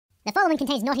The following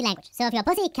contains naughty language, so if you're a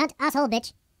pussy, cunt, asshole,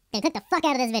 bitch, then click the fuck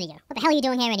out of this video. What the hell are you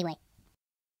doing here anyway?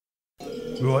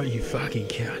 Right, you fucking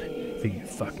cunt. Think you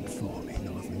fucking fool me,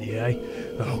 nothing, yeah?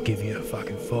 I'll give you a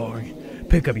fucking fine.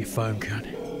 Pick up your phone,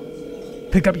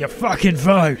 cunt. Pick up your fucking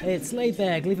phone! Hey, it's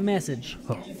Slavebag, leave a message.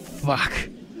 Oh, fuck.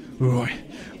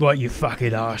 Right, you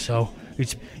fucking arsehole.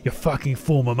 It's your fucking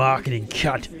former marketing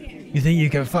cunt. You think you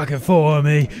can fucking follow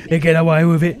me and get away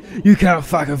with it? You can't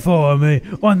fucking follow me.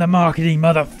 I'm the marketing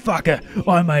motherfucker.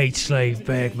 I made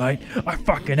Slavebag, mate. I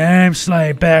fucking am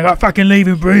Slavebag. I fucking live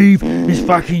and breathe this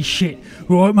fucking shit.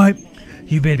 Right, mate?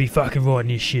 You better be fucking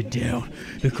writing this shit down,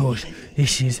 because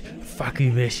this is a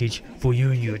fucking message for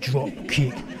you and your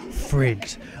drop-kick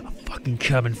friends. I'm fucking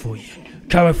coming for you.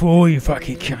 Coming for all you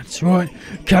fucking cunts, right?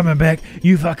 Coming back.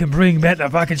 You fucking bring back the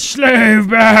fucking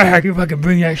Slavebag. You fucking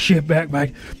bring that shit back,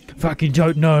 mate. Fucking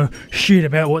don't know shit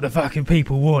about what the fucking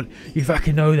people want. You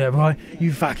fucking know that, right?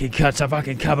 You fucking cunts, I'm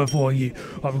fucking coming for you.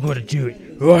 I'm gonna do it,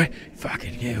 right?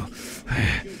 Fucking hell.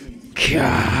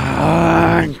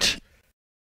 Cunt.